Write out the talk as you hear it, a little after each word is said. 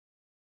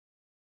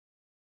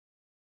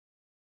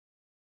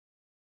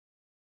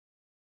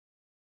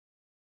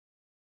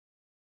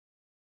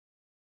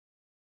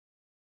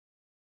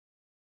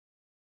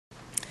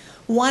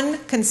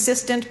one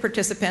consistent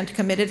participant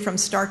committed from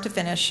start to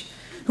finish,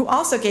 who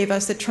also gave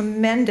us a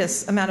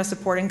tremendous amount of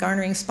support in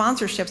garnering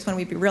sponsorships when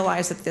we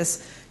realized that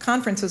this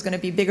conference was going to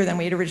be bigger than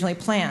we had originally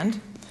planned.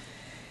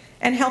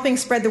 And helping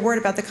spread the word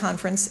about the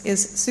conference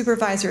is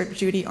Supervisor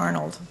Judy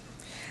Arnold.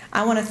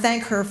 I want to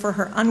thank her for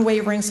her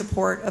unwavering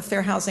support of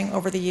fair housing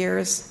over the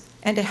years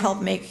and to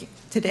help make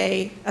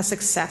today a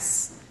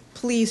success.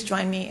 Please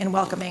join me in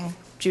welcoming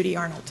Judy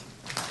Arnold.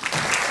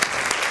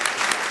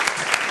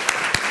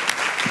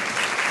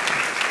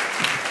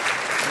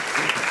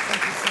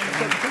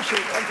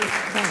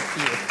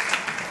 Thank you.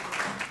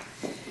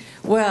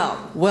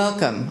 Well,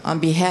 welcome on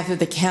behalf of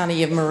the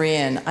County of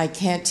Marin. I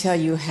can't tell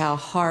you how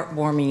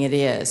heartwarming it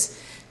is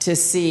to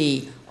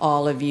see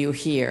all of you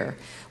here.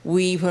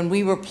 When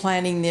we were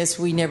planning this,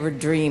 we never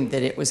dreamed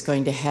that it was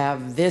going to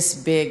have this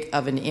big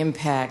of an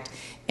impact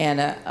and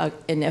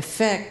an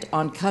effect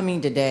on coming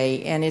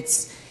today. And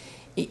it's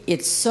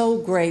so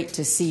great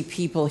to see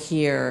people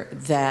here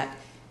that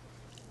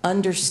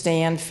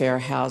understand fair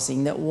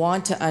housing, that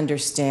want to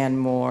understand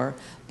more,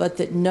 but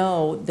that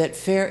know that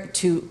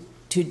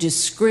to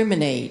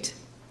discriminate,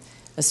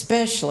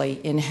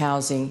 especially in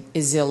housing,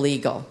 is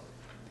illegal.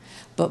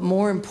 But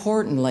more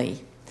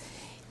importantly,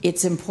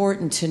 it's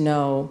important to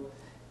know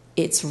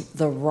it's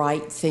the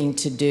right thing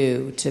to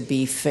do to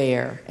be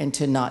fair and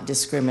to not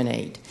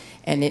discriminate.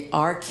 And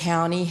our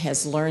county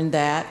has learned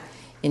that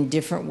in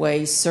different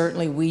ways.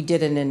 Certainly, we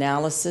did an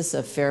analysis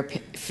of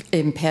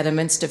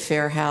impediments to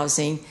fair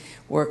housing,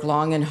 worked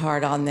long and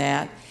hard on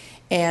that,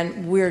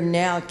 and we're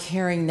now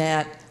carrying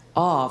that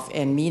off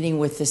and meeting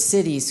with the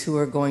cities who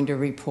are going to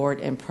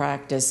report and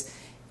practice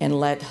and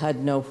let HUD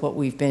know what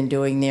we've been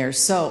doing there.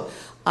 So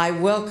I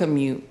welcome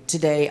you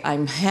today.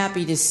 I'm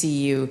happy to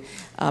see you.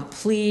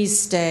 Please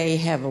stay,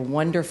 have a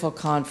wonderful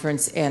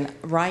conference. And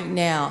right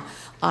now,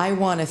 I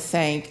want to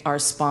thank our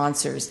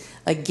sponsors.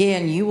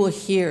 Again, you will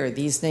hear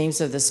these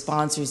names of the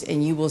sponsors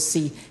and you will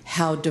see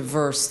how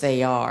diverse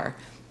they are.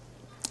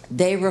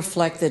 They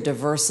reflect the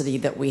diversity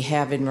that we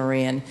have in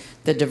Marin,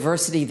 the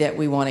diversity that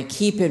we want to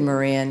keep in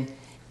Marin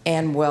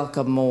and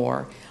welcome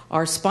more.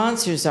 Our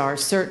sponsors are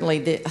certainly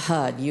the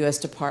HUD, U.S.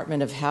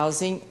 Department of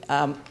Housing,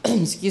 and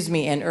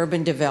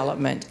Urban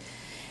Development,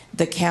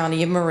 the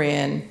County of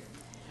Marin,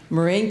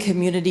 Marin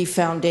Community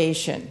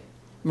Foundation,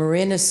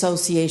 Marin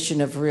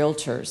Association of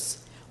Realtors,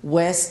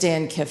 West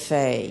End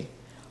Café,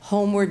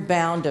 Homeward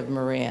Bound of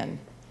Marin,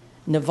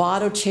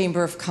 Novato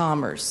Chamber of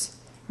Commerce,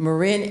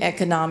 Marin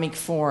Economic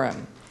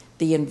Forum,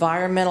 the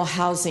Environmental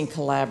Housing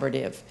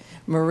Collaborative,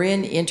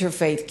 Marin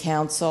Interfaith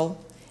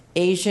Council,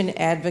 Asian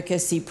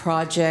Advocacy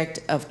Project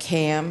of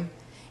CAM,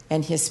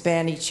 and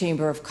Hispanic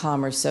Chamber of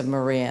Commerce of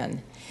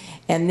Marin.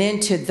 And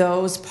then to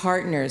those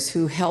partners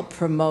who help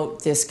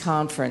promote this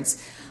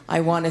conference,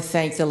 I want to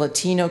thank the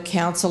Latino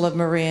Council of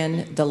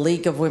Marin, the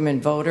League of Women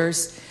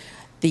Voters,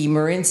 the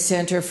Marin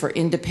Center for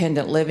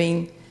Independent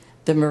Living,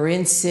 the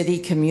Marin City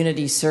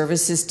Community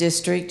Services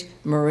District,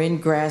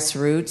 Marin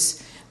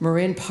Grassroots,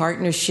 Marin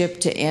Partnership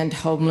to End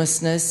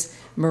Homelessness,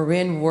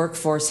 Marin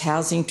Workforce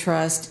Housing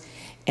Trust,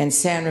 and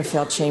San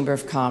Rafael Chamber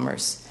of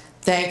Commerce.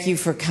 Thank you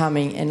for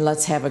coming, and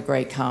let's have a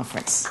great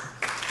conference.